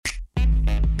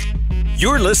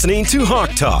You're listening to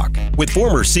Hawk Talk with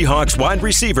former Seahawks wide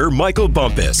receiver Michael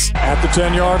Bumpus. At the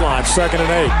 10-yard line, 2nd and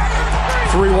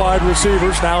 8. 3 wide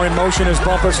receivers now in motion as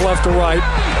Bumpus left to right.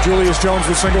 Julius Jones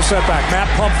with single setback. Matt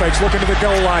pump fakes looking to the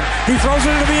goal line. He throws it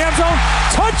into the end zone.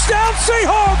 Touchdown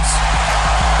Seahawks!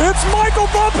 It's Michael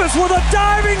Bumpus with a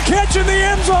diving catch in the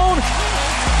end zone.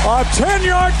 A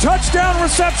 10-yard touchdown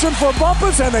reception for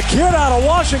Bumpus, and the kid out of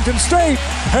Washington State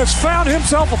has found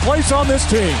himself a place on this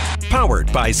team.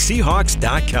 Powered by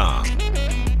Seahawks.com.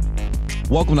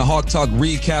 Welcome to Hawk Talk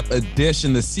Recap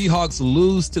Edition. The Seahawks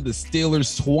lose to the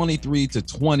Steelers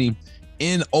 23-20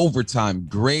 in overtime.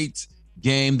 Great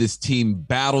game. This team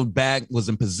battled back, was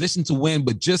in position to win,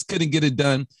 but just couldn't get it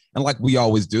done. And like we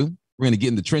always do, we're going to get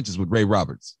in the trenches with Ray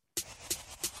Roberts.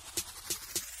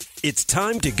 It's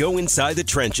time to go inside the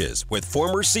trenches with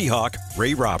former Seahawk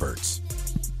Ray Roberts.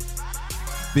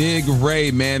 Big Ray,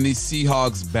 man, these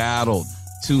Seahawks battled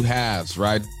 2 halves,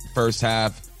 right? First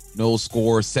half, no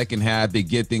score. Second half, they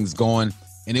get things going.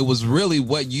 And it was really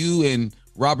what you and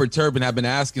Robert Turbin have been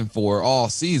asking for all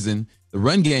season. The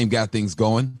run game got things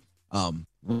going.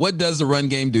 What does the run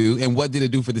game do, and what did it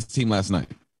do for this team last night?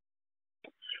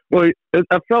 Well,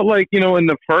 I felt like, in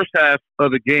the first half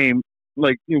of the game,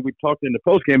 we talked in the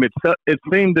post game, it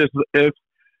seemed as if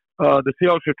the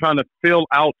Seahawks were trying to fill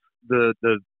out the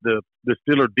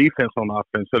Steeler defense on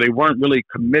offense. So they weren't really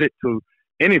committed to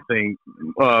anything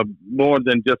more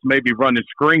than just maybe running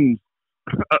screens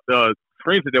that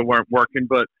they weren't working.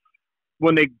 But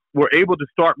when they were able to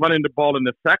start running the ball in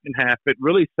the second half, it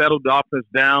really settled the offense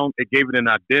down. It gave it an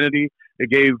identity. It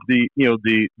gave the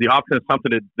offense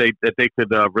something that they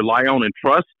could rely on and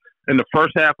trust. In the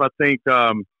first half, I think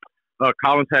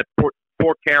Collins had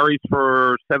four carries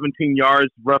for 17 yards,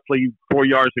 roughly 4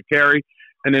 yards a carry.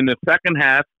 And in the second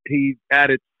half, he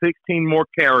added 16 more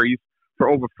carries for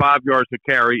over 5 yards a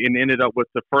carry and ended up with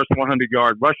the first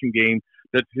 100-yard rushing game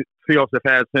that Seahawks have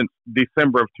had since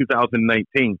December of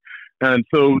 2019. And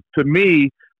so, to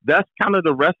me, that's kind of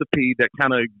the recipe that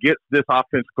kind of gets this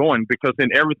offense going, because then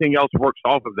everything else works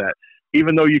off of that.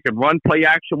 Even though you can run play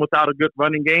action without a good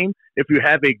running game, if you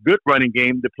have a good running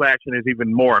game, the play action is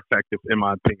even more effective, in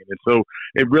my opinion. And so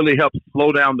it really helps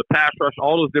slow down the pass rush,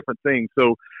 all those different things.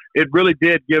 So it really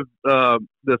did give the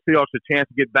Seahawks a chance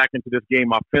to get back into this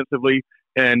game offensively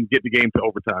and get the game to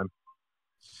overtime.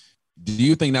 Do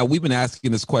you think, now we've been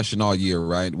asking this question all year,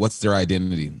 right? What's their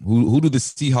identity? Who do the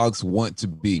Seahawks want to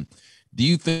be? Do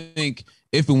you think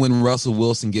if and when Russell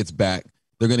Wilson gets back,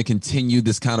 they're going to continue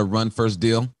this kind of run first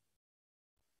deal?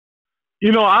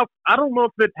 I don't know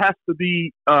if it has to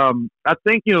be I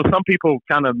think, some people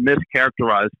kind of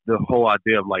mischaracterize the whole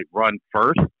idea of run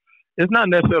first. It's not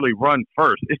necessarily run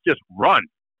first. It's just run.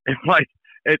 It's like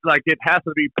it has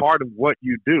to be part of what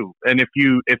you do. And if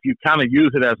you kind of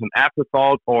use it as an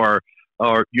afterthought or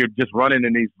you're just running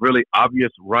in these really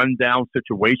obvious run down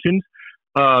situations,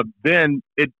 then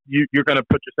you're going to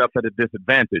put yourself at a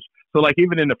disadvantage. So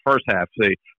even in the first half,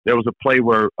 say there was a play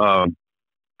where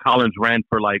Collins ran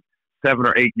for 7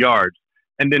 or 8 yards,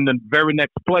 and then the very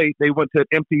next play they went to an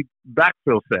empty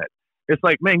backfield set. It's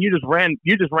like, man, you just ran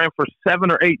for 7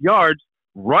 or 8 yards.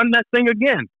 Run that thing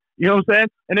again. You know what I'm saying?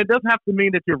 And it doesn't have to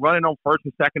mean that you're running on first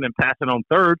and second and passing on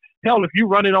third. Hell, if you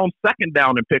run it on second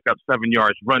down and pick up 7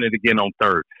 yards, run it again on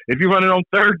third. If you run it on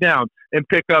third down and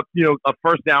pick up, a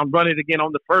first down, run it again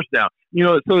on the first down.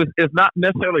 So it's not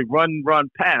necessarily run,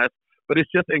 pass, but it's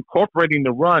just incorporating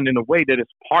the run in a way that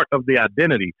it's part of the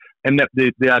identity, and that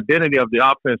the identity of the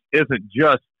offense isn't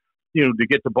just, to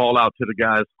get the ball out to the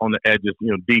guys on the edges,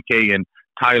 DK and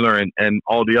Tyler and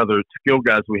all the other skill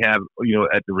guys we have,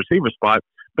 at the receiver spot.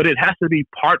 But it has to be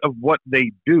part of what they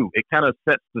do. It kind of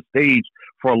sets the stage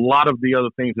for a lot of the other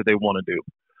things that they want to do.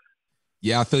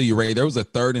 Yeah, I feel you, Ray. There was a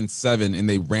 3rd and 7, and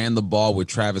they ran the ball with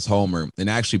Travis Homer and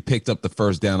actually picked up the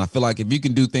first down. I feel like if you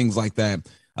can do things like that,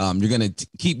 you're going to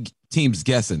keep teams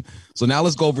guessing. So now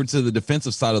let's go over to the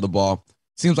defensive side of the ball.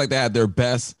 Seems like they had their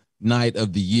best night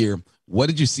of the year. What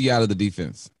did you see out of the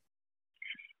defense?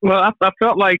 Well, I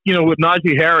felt like, with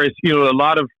Najee Harris, a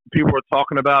lot of people were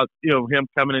talking about, him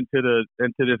coming into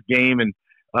this game and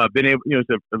being able, is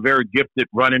a very gifted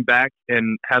running back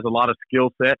and has a lot of skill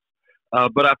sets.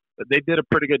 But they did a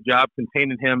pretty good job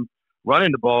containing him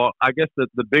running the ball. I guess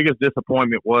the biggest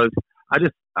disappointment was I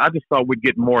just thought we'd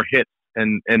get more hits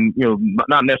and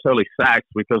not necessarily sacks,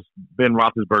 because Ben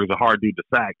Roethlisberger is a hard dude to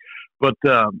sack. But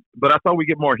I thought we'd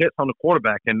get more hits on the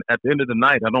quarterback. And at the end of the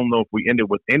night, I don't know if we ended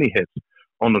with any hits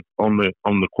on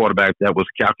the quarterback that was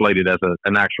calculated as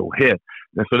an actual hit.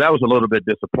 And so that was a little bit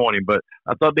disappointing. But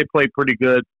I thought they played pretty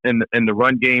good in the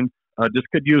run game. Just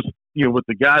could use, with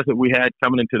the guys that we had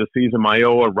coming into the season,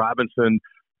 Mayoa, Robinson,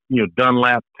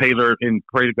 Dunlap, Taylor, and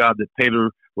pray to God that Taylor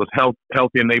was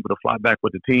healthy and able to fly back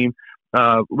with the team.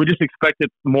 We just expected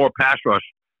more pass rush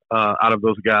out of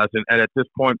those guys, and at this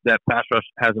point, that pass rush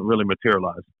hasn't really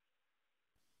materialized.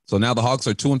 So now the Hawks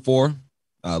are 2-4.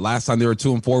 Last time they were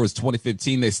 2-4 was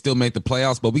 2015. They still made the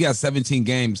playoffs, but we got 17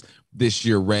 games this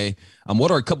year, Ray.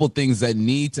 What are a couple of things that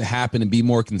need to happen and be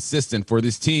more consistent for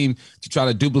this team to try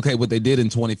to duplicate what they did in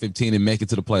 2015 and make it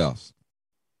to the playoffs?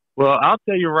 Well, I'll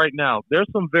tell you right now, there's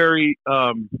some very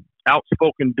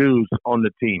outspoken dudes on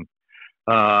the team.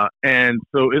 And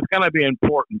so it's going to be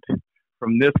important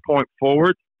from this point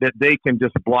forward that they can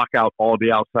just block out all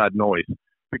the outside noise,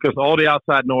 because all the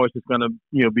outside noise is going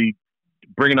to, be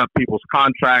bringing up people's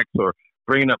contracts or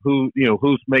bringing up who's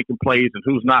making plays and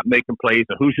who's not making plays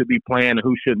and who should be playing and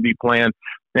who shouldn't be playing.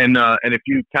 And if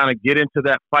you kind of get into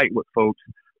that fight with folks,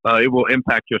 it will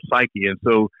impact your psyche. And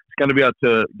so it's going to be up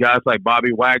to guys like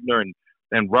Bobby Wagner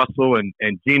and Russell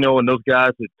and Gino and those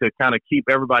guys to kind of keep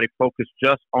everybody focused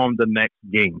just on the next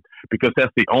game, because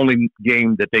that's the only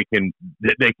game that they can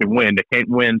win. They can't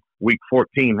win week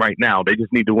 14 right now. They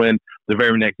just need to win the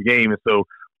very next game. And so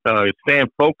staying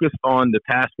focused on the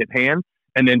task at hand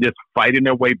and then just fighting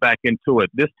their way back into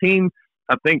it. This team,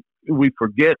 I think we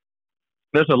forget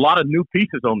there's a lot of new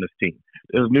pieces on this team.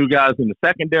 There's new guys in the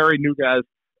secondary, new guys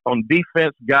on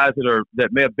defense, guys that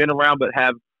may have been around but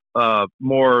have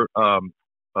more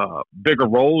bigger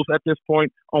roles at this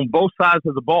point on both sides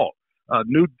of the ball.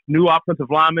 New offensive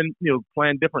linemen,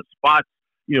 playing different spots,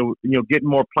 getting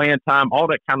more playing time, all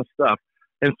that kind of stuff.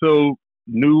 And so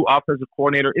new offensive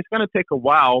coordinator, it's going to take a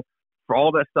while for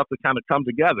all that stuff to kind of come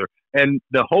together. And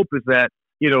the hope is that,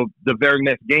 the very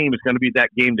next game is going to be that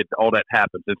game that all that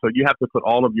happens. And so you have to put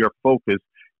all of your focus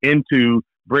into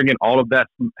bringing all of that,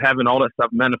 having all that stuff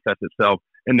manifest itself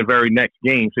in the very next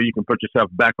game so you can put yourself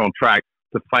back on track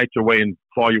to fight your way and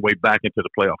claw your way back into the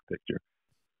playoff picture.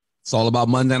 It's all about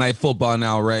Monday Night Football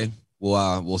now, Ray.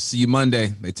 We'll see you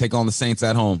Monday. They take on the Saints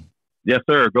at home. Yes,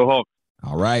 sir. Go Hawks.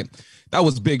 All right. That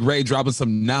was Big Ray dropping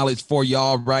some knowledge for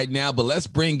y'all right now, but let's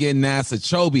bring in NASA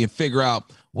Chobe and figure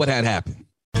out what had happened.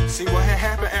 See, what had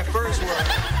happened at first was...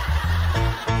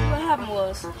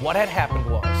 What had happened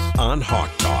was... On Hawk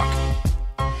Talk.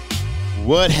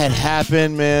 What had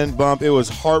happened, man, Bump? It was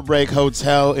Heartbreak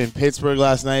Hotel in Pittsburgh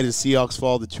last night as Seahawks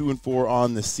fall to 2-4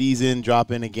 on the season,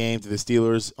 drop in a game to the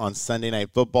Steelers on Sunday Night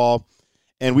Football.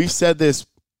 And we've said this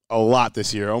a lot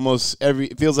this year.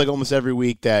 It feels like almost every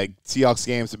week that Seahawks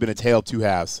games have been a tale of two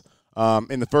halves.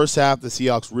 In the first half, the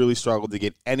Seahawks really struggled to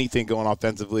get anything going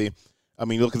offensively. I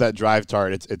mean, look at that drive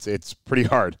chart. It's pretty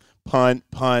hard. Punt,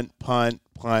 punt, punt,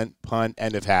 punt, punt,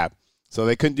 end of half. So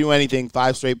they couldn't do anything.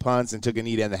 5 straight punts and took a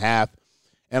knee to end the half.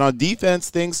 And on defense,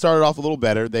 things started off a little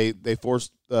better. They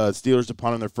forced Steelers to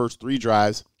punt on their first 3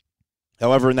 drives.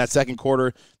 However, in that second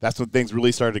quarter, that's when things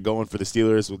really started going for the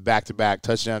Steelers with back-to-back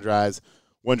touchdown drives.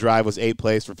 One drive was 8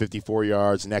 plays for 54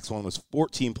 yards. The next one was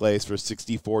 14 plays for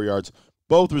 64 yards,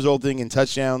 both resulting in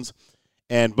touchdowns.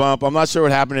 And Bump, I'm not sure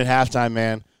what happened at halftime,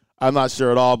 man. I'm not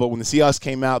sure at all. But when the Seahawks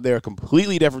came out, they're a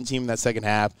completely different team in that second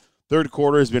half. Third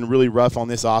quarter has been really rough on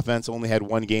this offense. Only had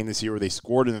one game this year where they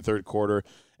scored in the third quarter.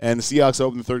 And the Seahawks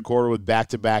opened the third quarter with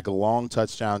back-to-back long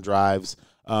touchdown drives.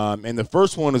 And the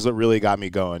first one is what really got me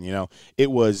going.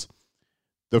 It was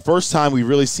the first time we've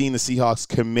really seen the Seahawks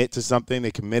commit to something.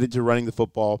 They committed to running the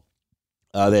football.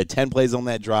 They had 10 plays on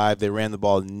that drive. They ran the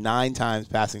ball 9 times,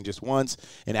 passing just once.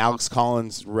 And Alex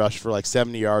Collins rushed for like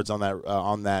 70 yards on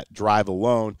that drive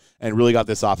alone and really got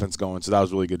this offense going. So that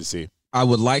was really good to see. I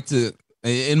would like to,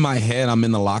 in my head, I'm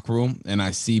in the locker room, and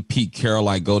I see Pete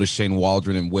Carroll go to Shane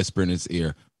Waldron and whisper in his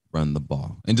ear, run the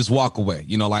ball, and just walk away,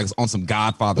 like on some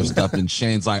Godfather stuff. And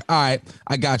Shane's like, all right,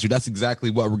 I got you. That's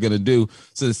exactly what we're going to do.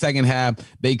 So the second half,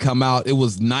 they come out. It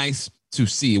was nice to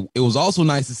see. It was also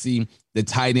nice to see the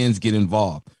tight ends get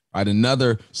involved. Right,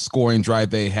 another scoring drive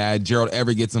they had. Gerald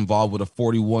Everett gets involved with a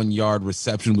 41-yard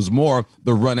reception. It was more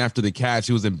the run after the catch.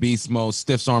 He was in beast mode,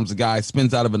 stiffs arms a guy,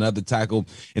 spins out of another tackle.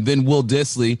 And then Will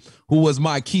Dissly, who was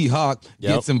my key Hawk,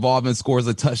 gets involved and scores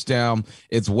a touchdown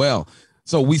as well.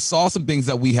 So we saw some things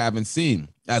that we haven't seen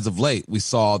as of late. We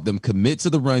saw them commit to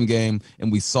the run game,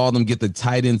 and we saw them get the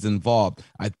tight ends involved.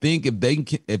 I think if they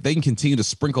can continue to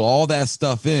sprinkle all that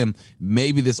stuff in,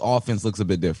 maybe this offense looks a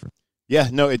bit different. Yeah,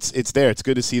 no, it's there. It's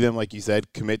good to see them, like you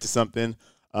said, commit to something.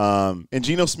 And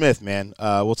Geno Smith, man,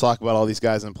 we'll talk about all these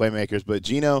guys and playmakers, but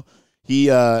Geno,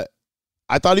 I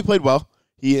thought he played well.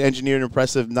 He engineered an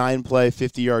impressive 9-play,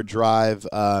 50-yard drive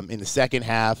in the second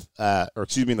half,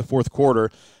 in the fourth quarter.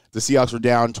 The Seahawks were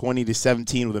down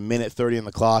 20-17 with 1:30 on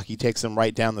the clock. He takes them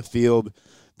right down the field.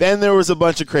 Then there was a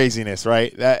bunch of craziness,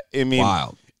 right?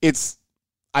 Wild.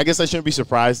 I guess I shouldn't be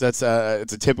surprised. It's a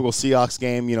typical Seahawks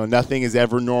game. You know, nothing is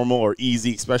ever normal or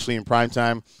easy, especially in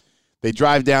primetime. They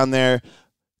drive down there,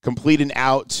 complete an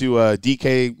out to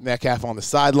DK Metcalf on the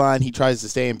sideline. He tries to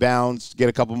stay in bounds, get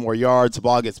a couple more yards. The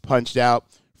ball gets punched out.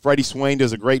 Freddie Swain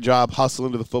does a great job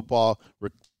hustling to the football,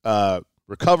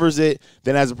 recovers it,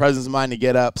 then has the presence of mind to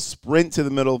get up, sprint to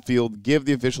the middle of the field, give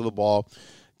the official the ball.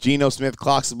 Geno Smith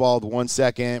clocks the ball with 1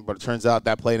 second, but it turns out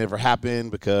that play never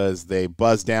happened because they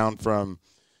buzzed down from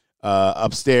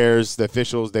upstairs. The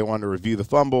officials, they wanted to review the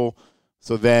fumble.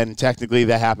 So then technically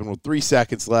that happened with 3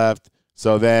 seconds left.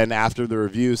 So then after the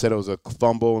review said it was a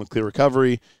fumble and clear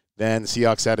recovery, then the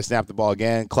Seahawks had to snap the ball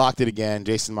again, clocked it again.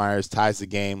 Jason Myers ties the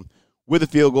game with a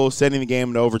field goal, sending the game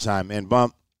into overtime. And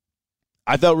Bump,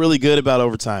 I felt really good about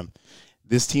overtime.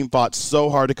 This team fought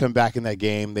so hard to come back in that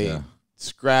game. They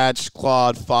scratched,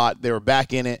 clawed, fought. They were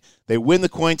back in it. They win the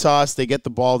coin toss. They get the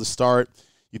ball to start.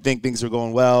 You think things are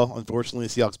going well. Unfortunately,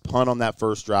 the Seahawks punt on that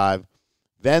first drive.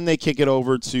 Then they kick it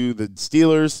over to the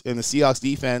Steelers, and the Seahawks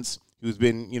defense, who's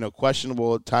been,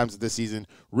 questionable at times this season,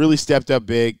 really stepped up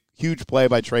big. Huge play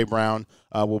by Trey Brown.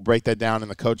 We'll break that down in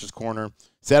the coach's corner.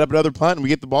 Set up another punt, and we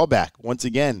get the ball back once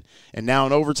again. And now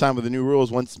in overtime with the new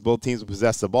rules, once both teams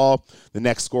possess the ball, the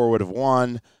next score would have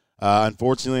won.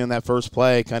 Unfortunately, on that first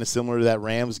play, kind of similar to that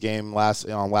Rams game last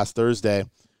Thursday,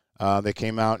 they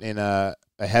came out in a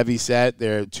heavy set.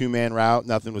 Their two-man route,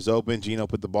 nothing was open. Geno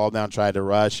put the ball down, tried to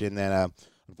rush, and then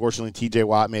unfortunately T.J.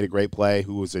 Watt made a great play,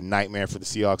 who was a nightmare for the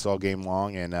Seahawks all game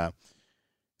long, and it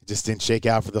just didn't shake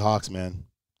out for the Hawks, man.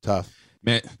 Tough.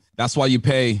 Man, that's why you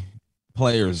pay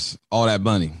players all that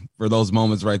money for those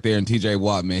moments right there. And TJ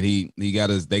Watt, man, they got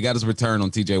his return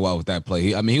on TJ Watt with that play.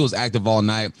 He was active all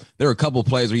night. There were a couple of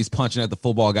plays where he's punching at the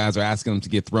football. Guys are asking him to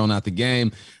get thrown out the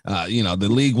game. The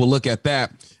league will look at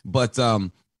that. But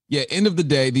end of the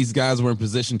day, these guys were in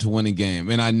position to win a game.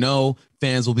 And I know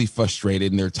fans will be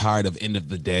frustrated and they're tired of end of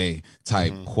the day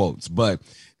type quotes, but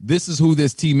this is who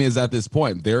this team is at this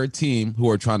point. They're a team who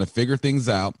are trying to figure things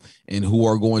out and who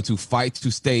are going to fight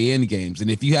to stay in games.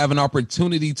 And if you have an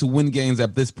opportunity to win games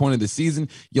at this point of the season,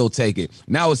 you'll take it.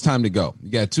 Now it's time to go. You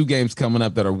got 2 games coming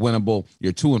up that are winnable.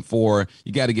 You're 2-4.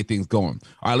 You got to get things going.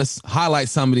 All right, let's highlight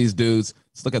some of these dudes.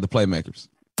 Let's look at the playmakers.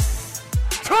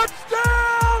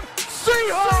 Touchdown,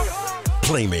 Seahawks!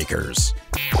 Playmakers.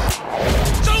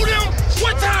 Show them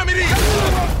what time it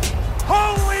is.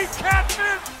 Holy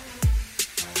catfish!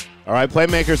 All right,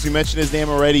 playmakers, we mentioned his name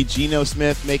already. Geno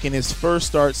Smith making his first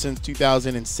start since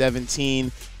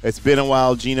 2017. It's been a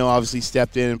while. Geno obviously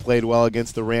stepped in and played well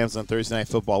against the Rams on Thursday Night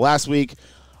Football last week.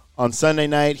 On Sunday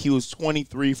night, he was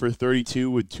 23 for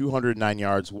 32 with 209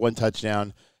 yards, 1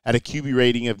 touchdown, at a QB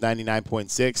rating of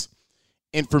 99.6.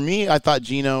 And for me, I thought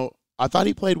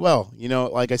he played well.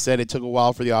 Like I said, it took a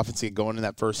while for the offense to get going in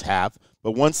that first half.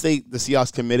 But once the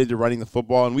Seahawks committed to running the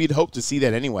football, and we'd hoped to see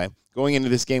that anyway, going into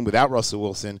this game without Russell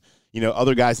Wilson,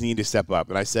 other guys need to step up.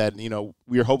 And I said,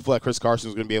 we were hopeful that Chris Carson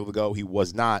was going to be able to go. He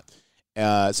was not.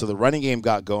 So the running game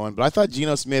got going. But I thought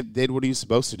Geno Smith did what he was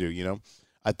supposed to do,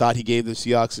 I thought he gave the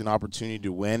Seahawks an opportunity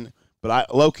to win. But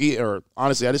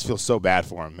honestly, I just feel so bad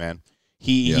for him, man.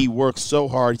 He works so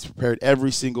hard. He's prepared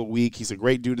every single week. He's a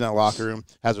great dude in that locker room,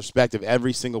 has respect of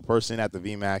every single person at the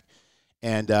VMAC.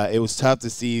 And it was tough to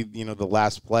see, the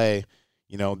last play,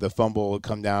 the fumble would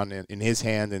come down in his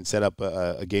hand and set up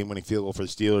a game-winning field goal for the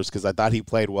Steelers, because I thought he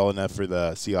played well enough for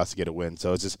the Seahawks to get a win.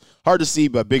 So it's just hard to see,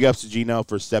 but big ups to Geno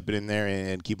for stepping in there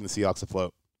and keeping the Seahawks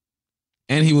afloat.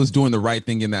 And he was doing the right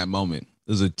thing in that moment.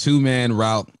 It was a 2-man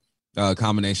route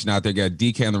combination out there. Got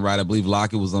DK on the right. I believe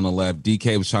Lockett was on the left.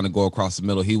 DK was trying to go across the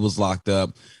middle. He was locked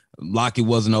up. Lockett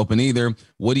wasn't open either.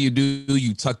 What do?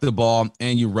 You tuck the ball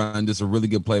and you run. This is a really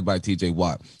good play by TJ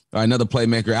Watt. Another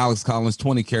playmaker, Alex Collins,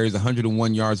 20 carries,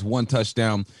 101 yards, 1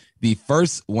 touchdown. The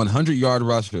first 100-yard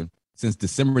rusher since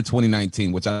December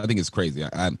 2019, which I think is crazy.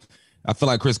 I feel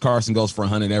like Chris Carson goes for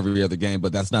 100 every other game,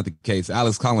 but that's not the case.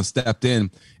 Alex Collins stepped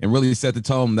in and really set the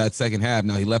tone that second half.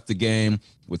 Now he left the game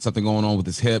with something going on with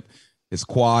his hip. His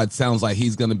quad sounds like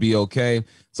he's going to be okay.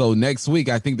 So next week,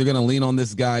 I think they're going to lean on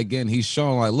this guy again. He's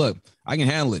showing like, look, I can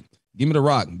handle it. Give me the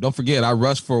rock. Don't forget, I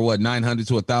rushed for 900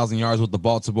 to 1,000 yards with the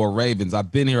Baltimore Ravens.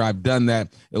 I've been here. I've done that.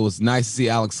 It was nice to see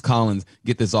Alex Collins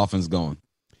get this offense going.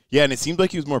 Yeah, and it seemed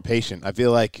like he was more patient. I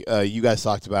feel like you guys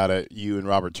talked about it, you and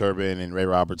Robert Turbin and Ray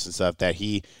Roberts and stuff, that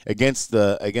he against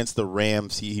the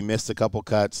Rams, he missed a couple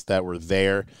cuts that were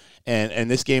there. And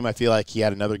this game, I feel like he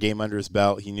had another game under his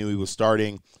belt. He knew he was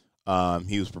starting.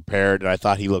 He was prepared, and I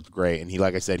thought he looked great. And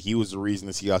like I said, he was the reason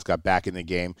the Seahawks got back in the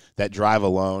game. That drive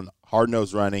alone,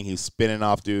 hard-nosed running, he's spinning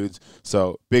off dudes.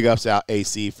 So big ups out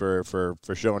AC for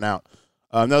showing out.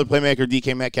 Another playmaker,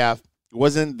 DK Metcalf,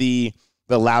 wasn't the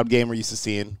the loud game we're used to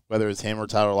seeing, whether it's him or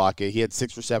Tyler Lockett. He had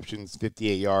 6 receptions,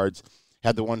 58 yards,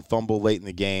 had the one fumble late in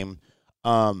the game.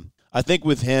 I think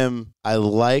with him, I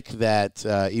like that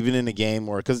even in a game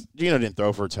where, because Geno didn't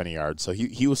throw for a ton of yards, so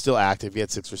he was still active. He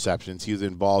had 6 receptions. He was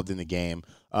involved in the game.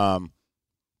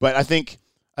 But I think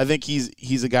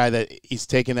he's a guy that he's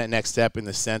taken that next step in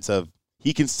the sense of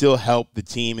he can still help the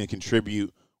team and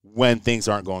contribute when things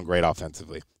aren't going great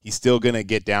offensively. He's still going to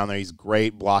get down there. He's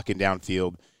great blocking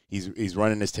downfield. He's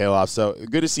running his tail off. So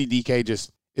good to see DK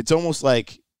just – it's almost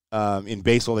like in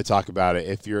baseball they talk about it.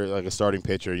 If you're like a starting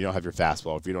pitcher, you don't have your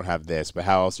fastball. If you don't have this, but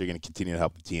how else are you going to continue to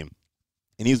help the team?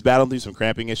 And he was battling through some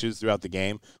cramping issues throughout the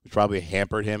game, which probably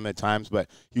hampered him at times. But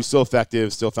he was still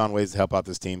effective, still found ways to help out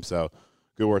this team. So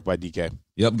good work by DK.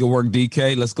 Yep, good work,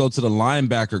 DK. Let's go to the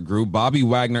linebacker group. Bobby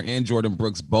Wagner and Jordan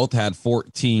Brooks both had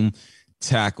 14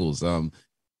 tackles.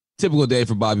 Typical day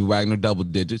for Bobby Wagner, double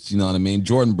digits, you know what I mean?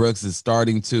 Jordan Brooks is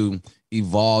starting to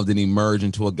evolve and emerge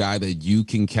into a guy that you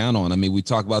can count on. I mean, we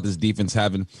talk about this defense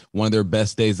having one of their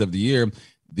best days of the year.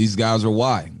 These guys are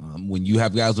why. When you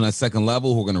have guys on that second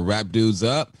level who are going to wrap dudes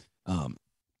up,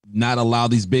 not allow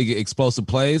these big explosive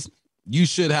plays, you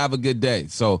should have a good day.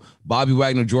 So Bobby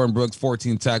Wagner, Jordan Brooks,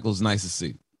 14 tackles, nice to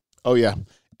see. Oh, yeah.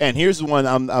 And here's the one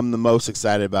I'm the most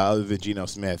excited about other than Geno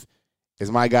Smith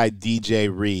is my guy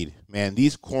DJ Reed. Man,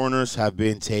 these corners have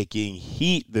been taking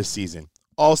heat this season,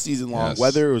 all season long, yes.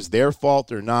 Whether it was their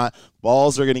fault or not.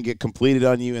 Balls are going to get completed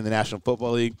on you in the National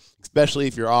Football League, especially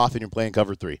if you're off and you're playing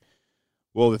cover 3.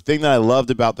 Well, the thing that I loved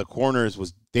about the corners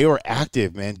was they were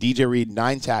active, man. DJ Reed,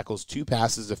 9 tackles, 2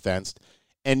 passes defensed.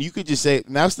 And you could just say,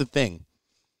 and that's the thing.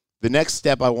 The next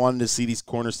step I wanted to see these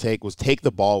corners take was take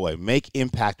the ball away, make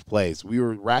impact plays. We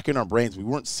were racking our brains. We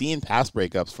weren't seeing pass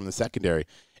breakups from the secondary.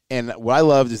 And what I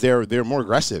loved is they're more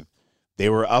aggressive. They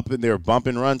were up and they were bump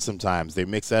and run sometimes. They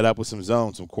mixed that up with some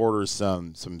zones, some quarters,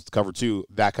 some cover 2,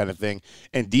 that kind of thing.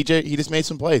 And DJ, he just made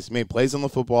some plays. He made plays on the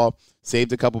football,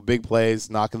 saved a couple big plays,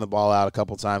 knocking the ball out a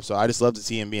couple times. So I just love to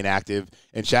see him being active.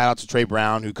 And shout out to Trey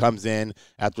Brown, who comes in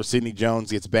after Sidney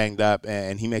Jones gets banged up,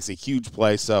 and he makes a huge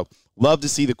play. So love to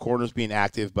see the corners being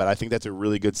active, but I think that's a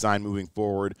really good sign moving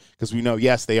forward because we know,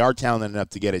 yes, they are talented enough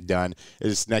to get it done.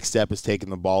 This next step is taking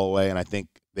the ball away, and I think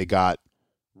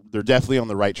they're definitely on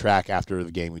the right track after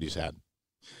the game we just had.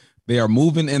 They are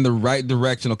moving in the right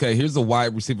direction. Okay, here's the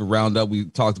wide receiver roundup. We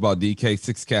talked about DK,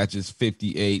 6 catches,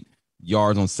 58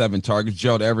 yards on 7 targets.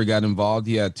 Gerald Everett got involved.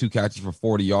 He had 2 catches for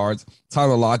 40 yards.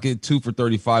 Tyler Lockett, 2 for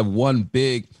 35, 1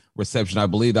 big reception. I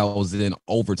believe that was in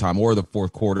overtime or the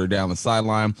fourth quarter down the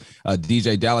sideline.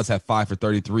 DJ Dallas had 5 for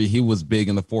 33. He was big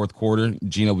in the fourth quarter.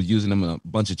 Geno was using him in a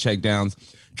bunch of checkdowns.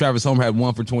 Travis Homer had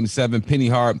 1 for 27. Penny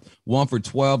Hart, 1 for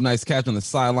 12. Nice catch on the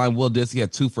sideline. Will Disley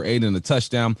had 2 for 8 and a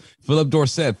touchdown. Philip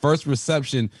Dorsett, first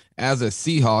reception as a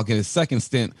Seahawk in his second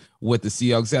stint with the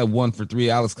Seahawks. He had 1 for 3.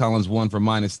 Alex Collins, 1 for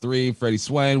 -3. Freddie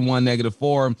Swain, 1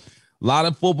 -4. A lot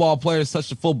of football players touched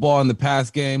the football in the pass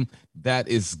game. That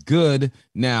is good.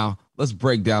 Now, let's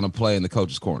break down a play in the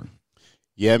coach's corner.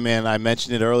 Yeah, man, I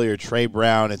mentioned it earlier. Trey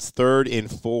Brown, it's 3rd and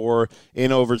 4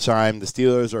 in overtime. The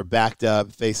Steelers are backed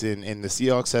up facing, and the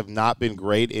Seahawks have not been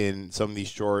great in some of these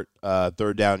short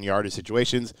third down yardage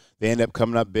situations. They end up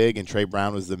coming up big, and Trey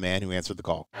Brown was the man who answered the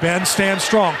call. Ben stands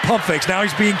strong, pump fakes. Now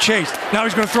he's being chased. Now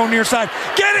he's going to throw near side.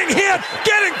 Getting hit,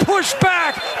 getting pushed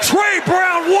back. Trey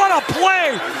Brown, what a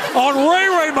play on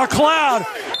Ray McCloud.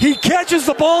 He catches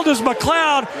the ball to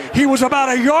McCloud. He was about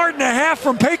 1.5 yards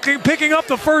from picking up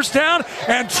the first down,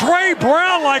 and Trey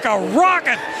Brown, like a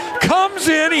rocket, comes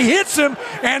in, he hits him,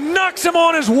 and knocks him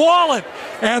on his wallet.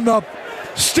 And the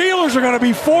Steelers are going to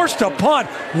be forced to punt.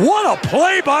 What a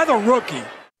play by the rookie.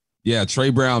 Yeah, Trey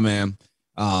Brown, man.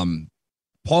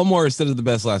 Paul Morris said it the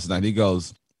best last night. He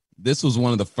goes, this was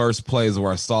one of the first plays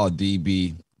where I saw a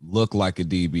DB look like a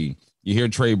DB. You hear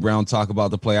Trey Brown talk about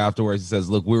the play afterwards. He says,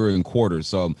 look, we were in quarters.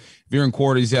 So if you're in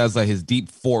quarters, he has like his deep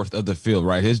fourth of the field,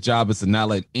 right? His job is to not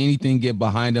let anything get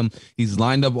behind him. He's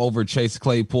lined up over Chase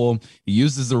Claypool. He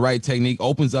uses the right technique,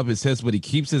 opens up his hips, but he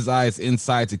keeps his eyes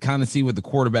inside to kind of see what the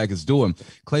quarterback is doing.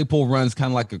 Claypool runs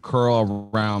kind of like a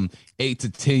curl around 8 to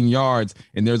 10 yards,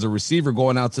 and there's a receiver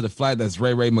going out to the flat. That's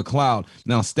Ray McCloud.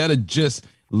 Now, instead of just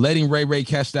letting Ray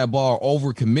catch that ball,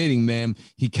 over committing, man,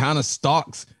 he kind of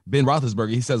stalks Ben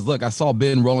Roethlisberger. He says, look, I saw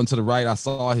Ben rolling to the right. I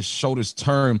saw his shoulders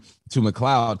turn to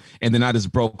McCloud, and then I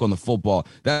just broke on the football.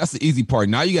 That's the easy part.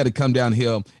 Now you got to come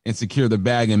downhill and secure the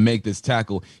bag and make this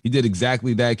tackle. He did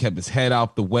exactly that, kept his head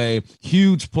out the way.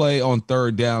 Huge play on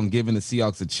 3rd down, giving the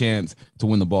Seahawks a chance to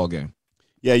win the ball game.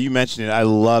 Yeah, you mentioned it. I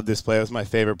love this play. It was my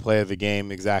favorite play of the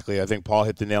game. Exactly. I think Paul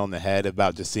hit the nail on the head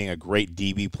about just seeing a great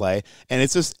DB play. And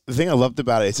it's just the thing I loved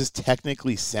about it. It's just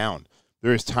technically sound.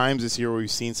 There's times this year where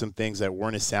we've seen some things that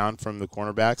weren't as sound from the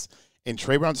cornerbacks. And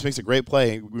Trey Brown just makes a great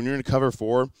play. When you're in cover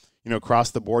 4,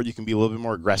 across the board, you can be a little bit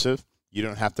more aggressive. You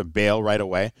don't have to bail right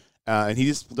away. And he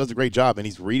just does a great job, and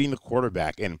he's reading the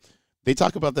quarterback. And they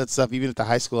talk about that stuff even at the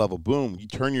high school level. Boom, you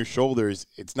turn your shoulders.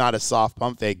 It's not a soft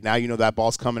pump fake. Now you know that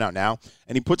ball's coming out now.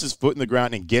 And he puts his foot in the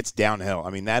ground and gets downhill.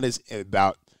 I mean, that is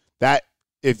about that.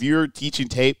 If you're teaching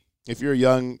tape, if you're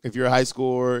a high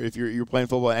schooler, if you're playing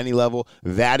football at any level,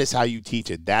 that is how you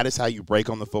teach it. That is how you break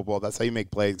on the football. That's how you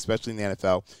make plays, especially in the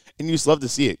NFL. And you just love to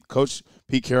see it. Coach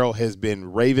Pete Carroll has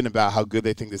been raving about how good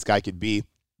they think this guy could be.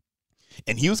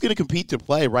 And he was going to compete to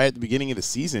play right at the beginning of the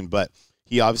season, but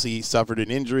he obviously suffered an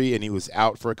injury and he was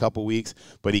out for a couple weeks,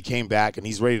 but he came back and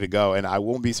he's ready to go. And I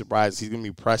won't be surprised. He's going to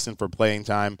be pressing for playing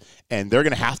time, and they're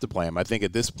going to have to play him. I think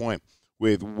at this point,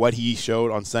 with what he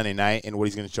showed on Sunday night and what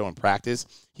he's going to show in practice,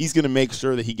 he's going to make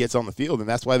sure that he gets on the field. And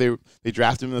that's why they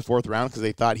drafted him in the 4th round, because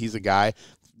they thought he's a guy,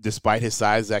 despite his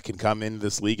size, that can come into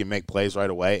this league and make plays right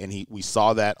away. And we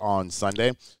saw that on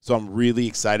Sunday. So I'm really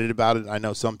excited about it. I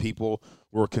know some people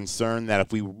were concerned that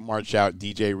if we march out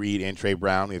DJ Reed and Trey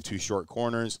Brown, we have 2 short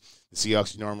corners. The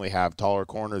Seahawks normally have taller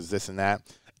corners, this and that.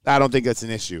 I don't think that's an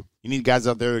issue. You need guys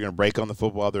out there that are going to break on the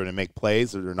football, they're going to make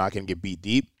plays, or they're not going to get beat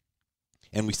deep.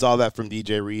 And we saw that from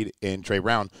DJ Reed and Trey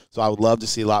Brown. So I would love to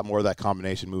see a lot more of that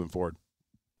combination moving forward.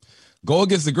 Go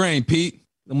against the grain, Pete.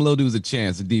 Them little dudes a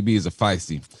chance. The DBs are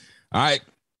feisty. All right.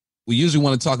 We usually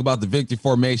want to talk about the victory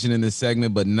formation in this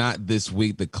segment, but not this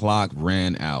week. The clock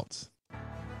ran out.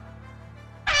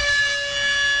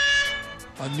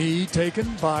 A knee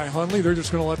taken by Hundley. They're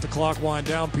just going to let the clock wind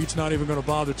down. Pete's not even going to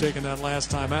bother taking that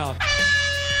last time out.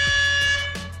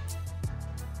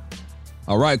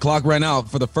 All right, clock ran out.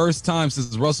 For the first time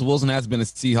since Russell Wilson has been a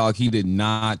Seahawk, he did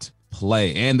not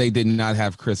play, and they did not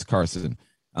have Chris Carson.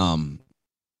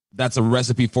 That's a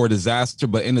recipe for disaster,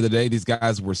 but end of the day, these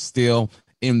guys were still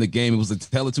in the game. It was a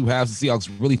tale of 2 halves. The Seahawks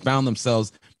really found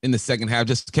themselves in the second half,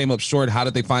 just came up short. How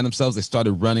did they find themselves? They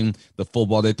started running the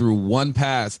football. They threw 1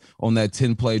 pass on that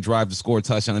 10-play drive to score a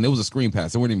touchdown, and it was a screen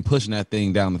pass. They weren't even pushing that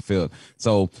thing down the field.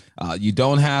 So you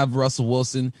don't have Russell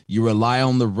Wilson. You rely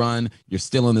on the run. You're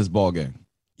still in this ball game.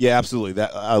 Yeah, absolutely.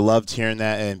 I loved hearing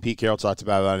that, and Pete Carroll talked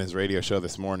about it on his radio show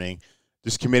this morning.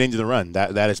 Just committing to the run.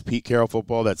 That is Pete Carroll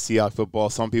football. That's Seahawks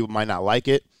football. Some people might not like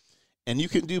it, and you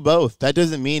can do both. That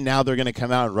doesn't mean now they're going to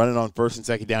come out and run it on 1st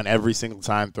and 2nd down every single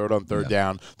time, throw it on 3rd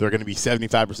down. They're going to be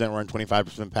 75% run,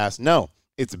 25% pass. No,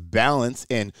 it's balance,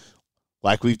 and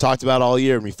like we've talked about all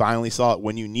year, and we finally saw it,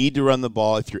 when you need to run the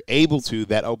ball, if you're able to,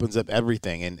 that opens up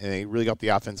everything, and they really got the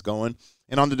offense going.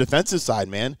 And on the defensive side,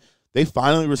 man, they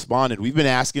finally responded. We've been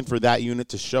asking for that unit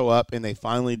to show up, and they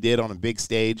finally did on a big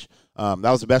stage. That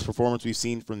was the best performance we've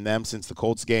seen from them since the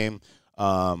Colts game.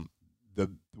 The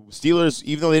Steelers,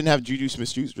 even though they didn't have Juju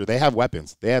Smith-Schuster, they have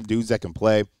weapons. They have dudes that can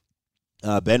play.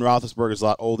 Ben Roethlisberger's a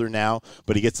lot older now,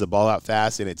 but he gets the ball out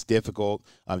fast, and it's difficult.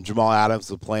 Jamal Adams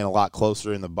was playing a lot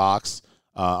closer in the box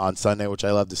on Sunday, which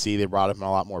I love to see. They brought him a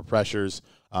lot more pressures.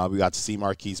 We got to see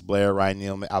Marquise Blair, Ryan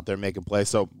Neal out there making plays.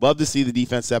 So love to see the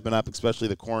defense stepping up, especially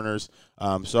the corners.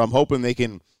 So I'm hoping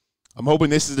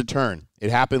this is a turn. It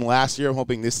happened last year. I'm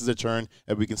hoping this is a turn,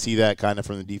 and we can see that kind of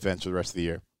from the defense for the rest of the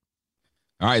year.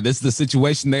 All right, this is the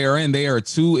situation they are in. They are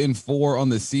 2-4 on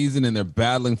the season, and they're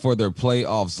battling for their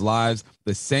playoffs lives.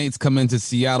 The Saints come into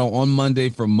Seattle on Monday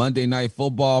for Monday Night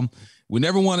Football. We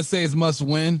never want to say it's must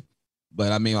win,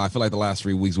 but I feel like the last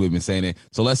 3 weeks we've been saying it.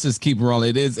 So let's just keep it rolling.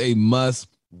 It is a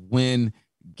must-win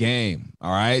game.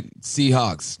 All right,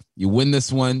 Seahawks, you win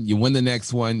this one, you win the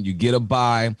next one, you get a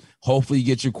bye. Hopefully you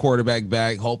get your quarterback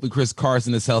back. Hopefully Chris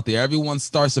Carson is healthy. Everyone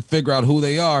starts to figure out who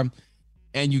they are,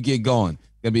 and you get going.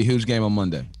 Going to be a huge game on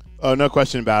Monday. Oh, no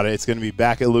question about it. It's going to be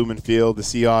back at Lumen Field. The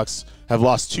Seahawks have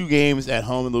lost 2 games at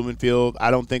home in Lumen Field. I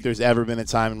don't think there's ever been a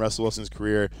time in Russell Wilson's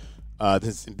career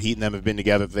since Pete and them have been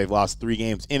together that they've lost 3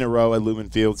 games in a row at Lumen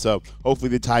Field. So hopefully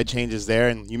the tide changes there.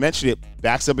 And you mentioned it,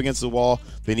 backs up against the wall.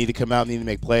 They need to come out and need to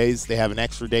make plays. They have an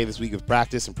extra day this week of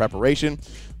practice and preparation.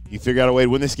 You figure out a way to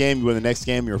win this game. You win the next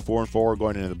game. You're 4-4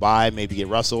 going into the bye. Maybe get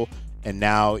Russell. And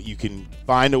now you can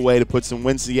find a way to put some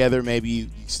wins together. Maybe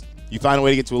you find a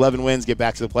way to get to 11 wins, get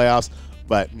back to the playoffs.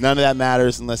 But none of that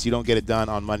matters unless you don't get it done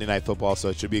on Monday Night Football. So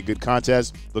it should be a good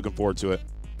contest. Looking forward to it.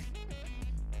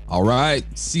 All right.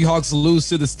 Seahawks lose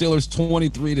to the Steelers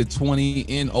 23-20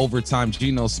 in overtime.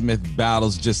 Geno Smith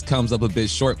battles just comes up a bit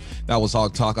short. That was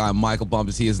Hawk Talk. I'm Michael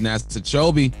Bumpus. He is Nasa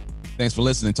Chobe. Thanks for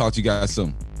listening. Talk to you guys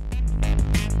soon.